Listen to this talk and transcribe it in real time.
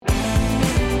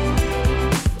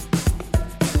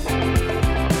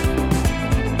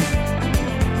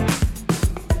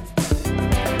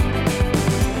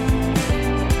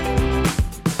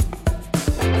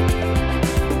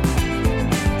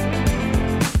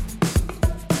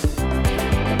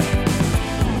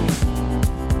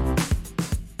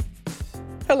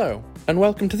Hello, and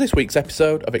welcome to this week's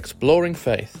episode of Exploring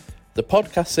Faith, the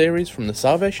podcast series from the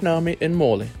Salvation Army in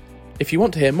Morley. If you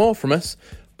want to hear more from us,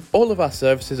 all of our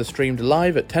services are streamed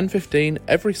live at 10:15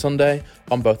 every Sunday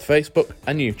on both Facebook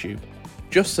and YouTube.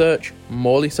 Just search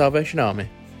Morley Salvation Army.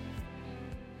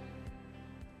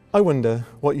 I wonder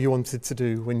what you wanted to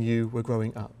do when you were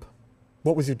growing up.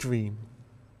 What was your dream?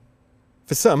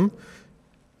 For some,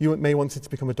 you may wanted to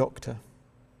become a doctor.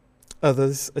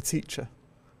 Others, a teacher.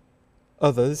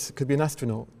 Others could be an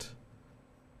astronaut.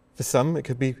 For some, it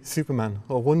could be Superman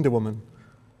or Wonder Woman.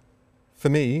 For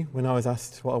me, when I was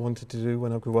asked what I wanted to do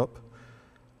when I grew up,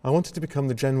 I wanted to become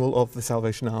the General of the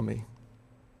Salvation Army.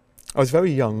 I was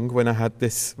very young when I had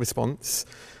this response,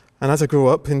 and as I grew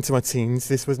up into my teens,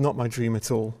 this was not my dream at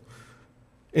all.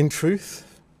 In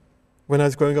truth, when I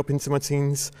was growing up into my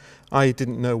teens, I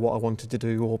didn't know what I wanted to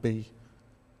do or be.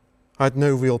 I had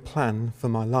no real plan for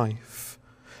my life.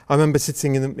 I remember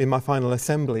sitting in my final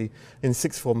assembly in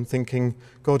sixth form thinking,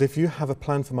 God, if you have a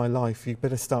plan for my life, you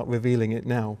better start revealing it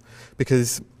now.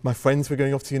 Because my friends were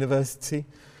going off to university,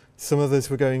 some others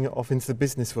were going off into the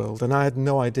business world, and I had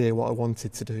no idea what I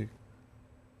wanted to do.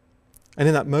 And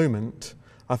in that moment,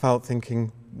 I felt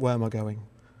thinking, where am I going?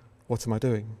 What am I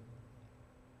doing?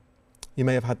 You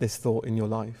may have had this thought in your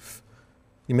life.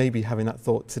 You may be having that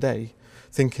thought today,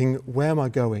 thinking, where am I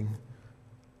going?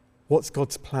 What's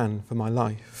God's plan for my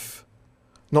life?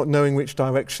 Not knowing which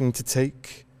direction to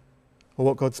take or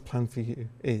what God's plan for you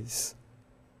is.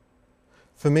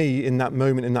 For me, in that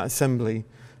moment, in that assembly,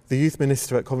 the youth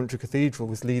minister at Coventry Cathedral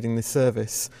was leading this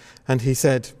service, and he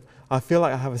said, I feel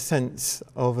like I have a sense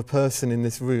of a person in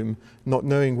this room not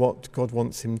knowing what God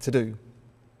wants him to do.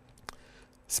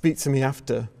 Speak to me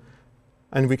after,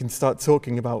 and we can start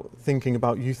thinking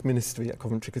about youth ministry at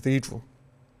Coventry Cathedral.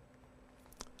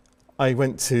 I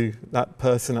went to that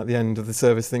person at the end of the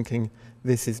service thinking,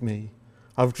 this is me.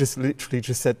 I've literally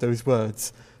just said those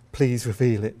words, please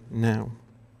reveal it now.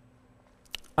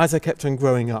 As I kept on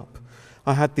growing up,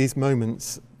 I had these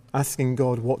moments asking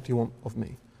God, what do you want of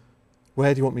me?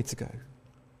 Where do you want me to go?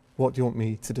 What do you want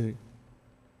me to do?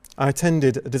 I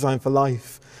attended a Design for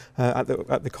Life at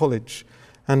the college,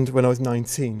 and when I was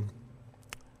 19.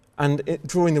 And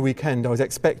during the weekend, I was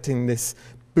expecting this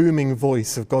booming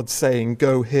voice of God saying,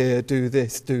 go here, do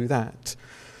this, do that.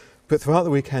 But throughout the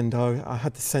weekend, I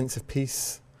had the sense of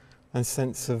peace and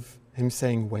sense of him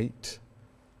saying, wait,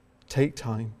 take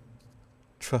time,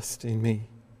 trust in me.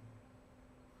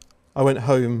 I went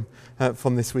home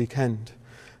from this weekend,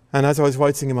 and as I was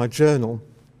writing in my journal,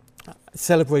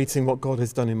 celebrating what God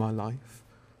has done in my life,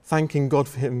 thanking God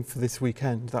for him for this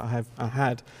weekend that I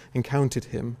had encountered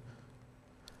him.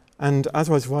 And as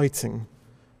I was writing,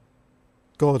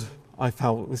 God, I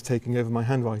felt, was taking over my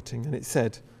handwriting, and it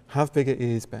said, have bigger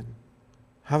ears, Ben.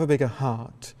 Have a bigger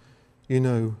heart. You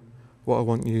know what I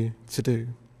want you to do.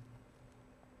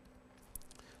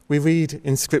 We read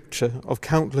in Scripture of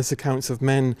countless accounts of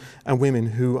men and women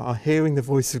who are hearing the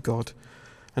voice of God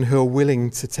and who are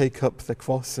willing to take up the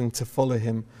cross and to follow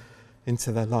him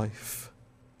into their life.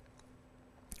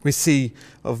 We see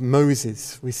of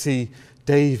Moses, we see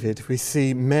David, we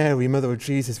see Mary, mother of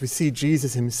Jesus, we see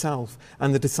Jesus himself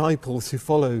and the disciples who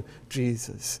follow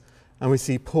Jesus, and we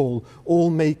see Paul all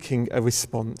making a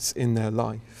response in their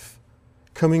life,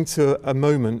 coming to a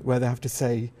moment where they have to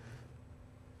say,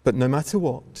 but no matter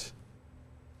what,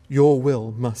 your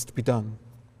will must be done,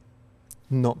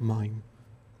 not mine.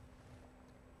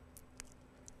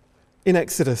 In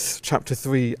Exodus chapter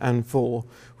 3 and 4,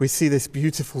 we see this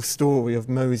beautiful story of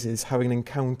Moses having an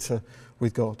encounter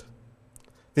with God.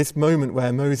 This moment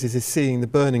where Moses is seeing the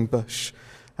burning bush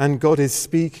and God is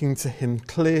speaking to him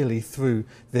clearly through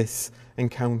this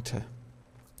encounter.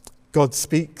 God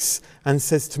speaks and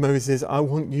says to Moses, I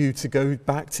want you to go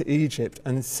back to Egypt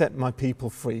and set my people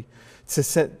free, to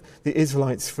set the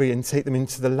Israelites free and take them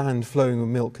into the land flowing with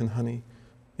milk and honey,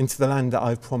 into the land that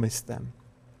I've promised them.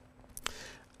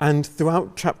 And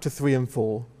throughout chapter 3 and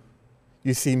 4,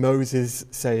 you see Moses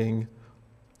saying,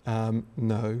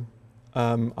 no,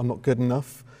 I'm not good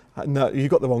enough. No, you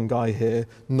got the wrong guy here,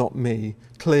 not me.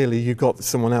 Clearly you got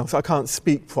someone else. I can't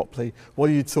speak properly. What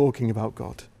are you talking about,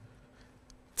 God?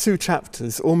 2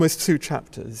 chapters, almost 2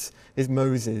 chapters, is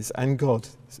Moses and God.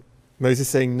 Moses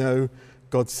saying no,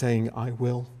 God saying, I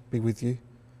will be with you.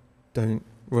 Don't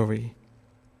worry.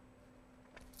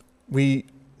 We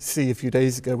see a few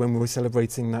days ago when we were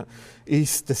celebrating that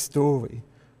Easter story,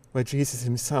 where Jesus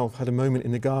himself had a moment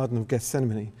in the Garden of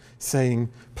Gethsemane saying,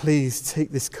 please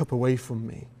take this cup away from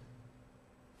me.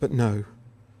 But no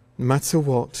matter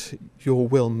what, your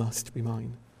will must be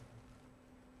mine.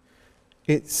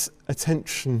 It's a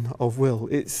tension of will.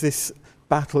 It's this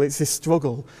battle. It's this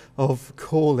struggle of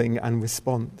calling and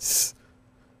response.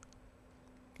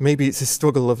 Maybe it's a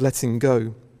struggle of letting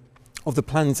go of the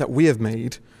plans that we have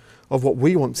made, of what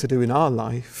we want to do in our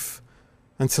life,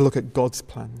 and to look at God's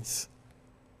plans.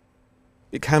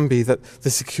 It can be that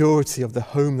the security of the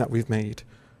home that we've made,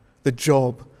 the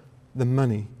job, the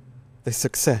money, the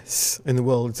success in the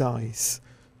world's eyes,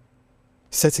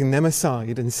 setting them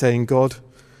aside and saying, God,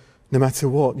 no matter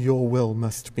what, your will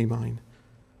must be mine.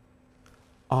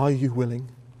 Are you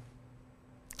willing?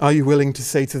 Are you willing to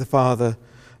say to the Father,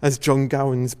 as John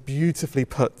Gowans beautifully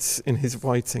puts in his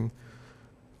writing,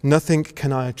 nothing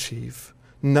can I achieve,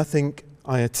 nothing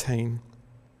I attain.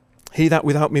 He that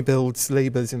without me builds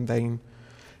labours in vain.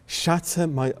 Shatter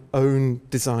my own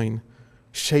design,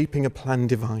 shaping a plan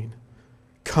divine.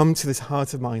 Come to this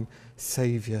heart of mine,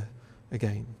 Saviour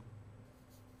again.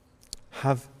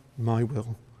 Have my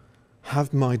will,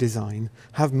 have my design,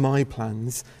 have my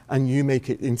plans, and you make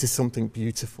it into something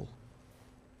beautiful.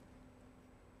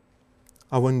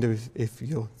 I wonder if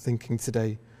you're thinking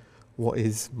today, what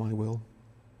is my will?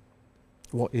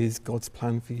 What is God's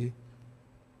plan for you?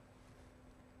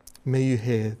 May you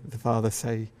hear the Father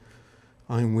say,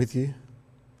 I'm with you,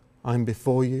 I'm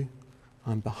before you,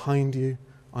 I'm behind you,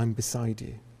 I'm beside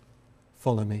you.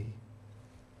 Follow me.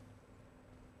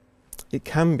 It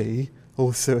can be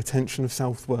also a tension of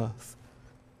self-worth.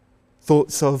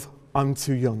 Thoughts of, I'm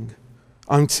too young,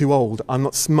 I'm too old, I'm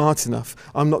not smart enough,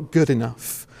 I'm not good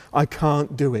enough, I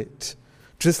can't do it.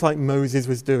 Just like Moses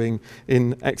was doing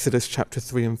in Exodus chapter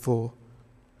 3 and 4.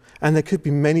 And there could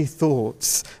be many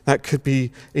thoughts that could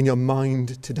be in your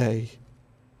mind today.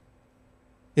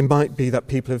 It might be that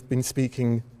people have been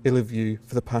speaking ill of you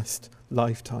for the past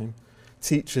lifetime.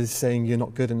 Teachers saying you're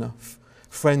not good enough.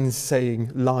 Friends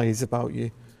saying lies about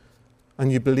you.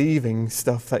 And you're believing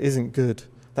stuff that isn't good,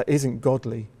 that isn't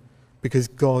godly, because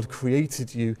God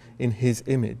created you in his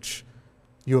image.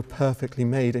 You are perfectly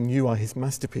made and you are his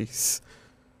masterpiece.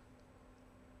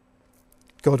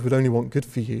 God would only want good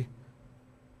for you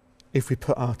if we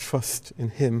put our trust in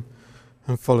him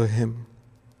and follow him.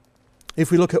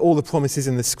 If we look at all the promises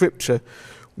in the scripture,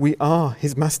 we are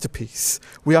his masterpiece.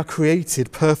 We are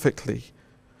created perfectly.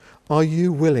 Are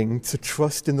you willing to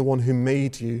trust in the one who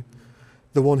made you,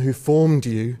 the one who formed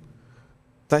you,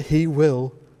 that he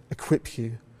will equip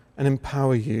you and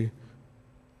empower you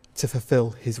to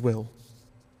fulfill his will?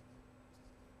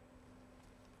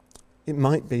 It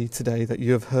might be today that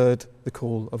you have heard the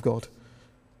call of God,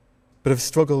 but have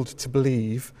struggled to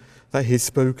believe that he has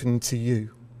spoken to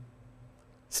you.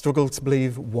 Struggled to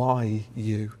believe why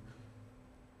you.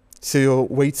 So you're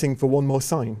waiting for one more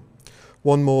sign,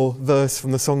 one more verse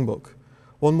from the songbook,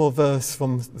 one more verse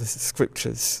from the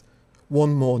scriptures,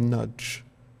 one more nudge.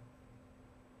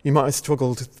 You might have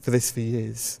struggled for this for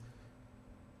years.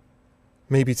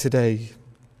 Maybe today,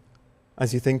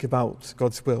 as you think about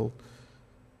God's will,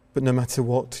 but no matter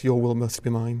what, your will must be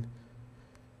mine.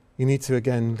 You need to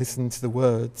again listen to the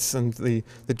words and the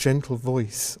gentle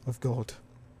voice of God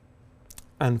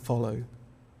and follow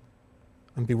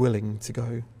and be willing to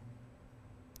go.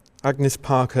 Agnes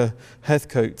Parker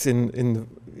Heathcote in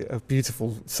a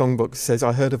beautiful songbook says,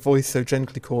 I heard a voice so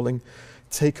gently calling,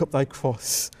 take up thy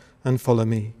cross and follow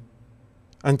me.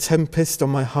 And tempest on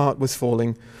my heart was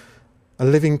falling, a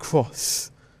living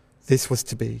cross this was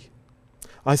to be.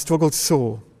 I struggled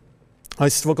sore, I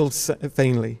struggled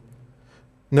vainly.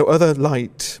 No other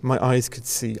light my eyes could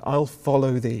see. I'll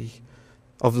follow thee,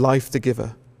 of life the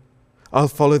giver. I'll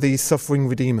follow thee, suffering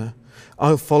Redeemer.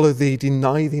 I'll follow thee,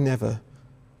 deny thee never.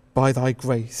 By thy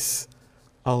grace,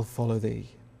 I'll follow thee.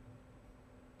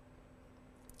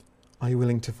 Are you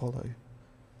willing to follow?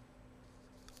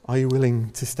 Are you willing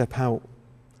to step out?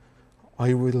 Are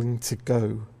you willing to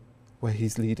go where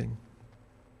he's leading?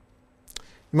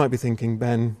 You might be thinking,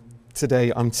 Ben,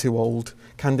 today I'm too old.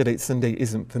 Candidate Sunday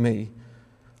isn't for me.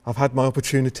 I've had my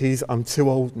opportunities, I'm too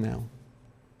old now.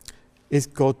 Is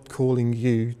God calling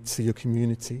you to your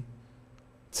community,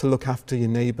 to look after your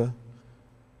neighbour,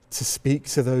 to speak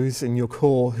to those in your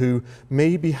core who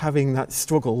may be having that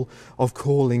struggle of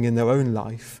calling in their own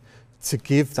life, to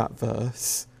give that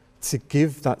verse, to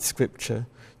give that scripture,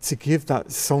 to give that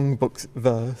songbook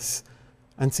verse,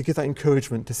 and to give that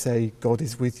encouragement to say, God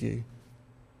is with you.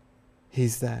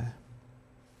 He's there.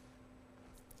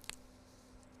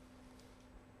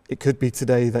 It could be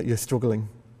today that you're struggling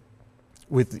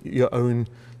with your own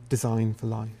design for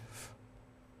life,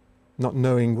 not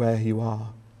knowing where you are.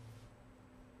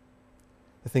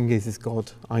 The thing is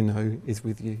God, I know, is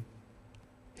with you.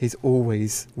 He's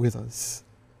always with us,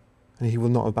 and he will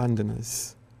not abandon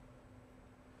us.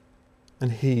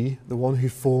 And he, the one who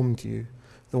formed you,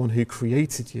 the one who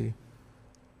created you,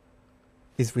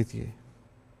 is with you.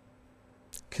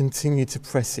 Continue to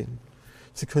press in,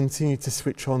 to continue to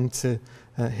switch on to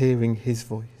hearing his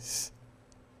voice.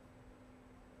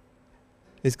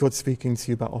 Is God speaking to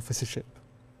you about officership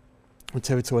or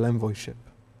territorial envoyship?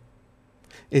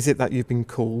 Is it that you've been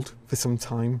called for some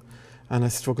time and are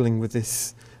struggling with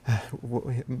this,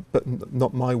 but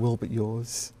not my will but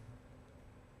yours?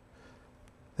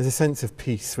 There's a sense of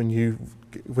peace when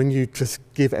you just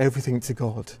give everything to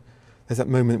God. There's that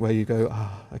moment where you go,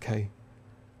 okay.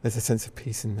 There's a sense of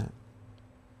peace in that.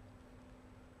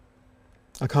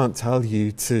 I can't tell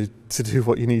you to do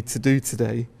what you need to do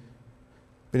today,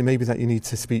 but it may be that you need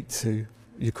to speak to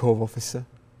your Corps officer,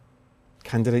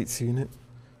 candidates unit,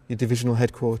 your divisional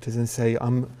headquarters, and say,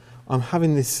 I'm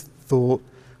having this thought,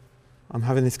 I'm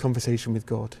having this conversation with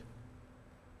God,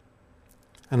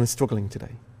 and I'm struggling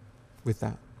today with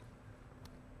that.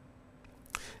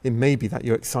 It may be that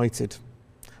you're excited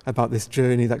about this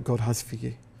journey that God has for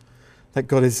you, that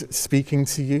God is speaking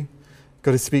to you.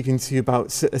 God is speaking to you about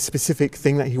a specific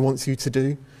thing that he wants you to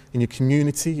do in your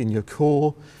community, in your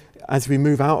core. As we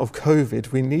move out of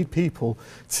COVID, we need people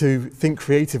to think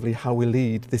creatively how we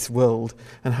lead this world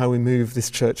and how we move this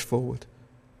church forward.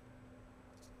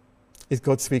 Is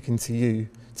God speaking to you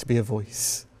to be a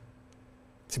voice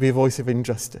of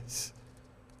injustice,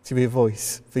 to be a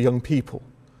voice for young people?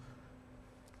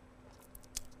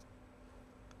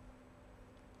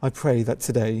 I pray that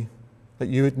today that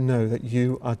you would know that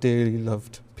you are dearly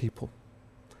loved people,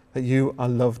 that you are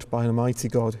loved by an almighty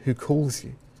God who calls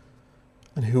you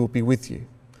and who will be with you,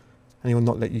 and he will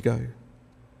not let you go.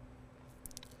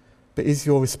 But is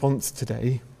your response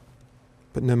today,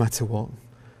 but no matter what,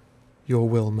 your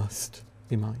will must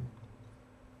be mine?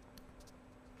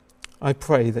 I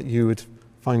pray that you would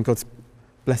find God's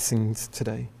blessings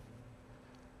today,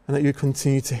 and that you would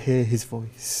continue to hear his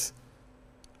voice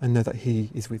and know that he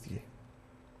is with you.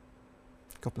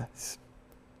 God bless.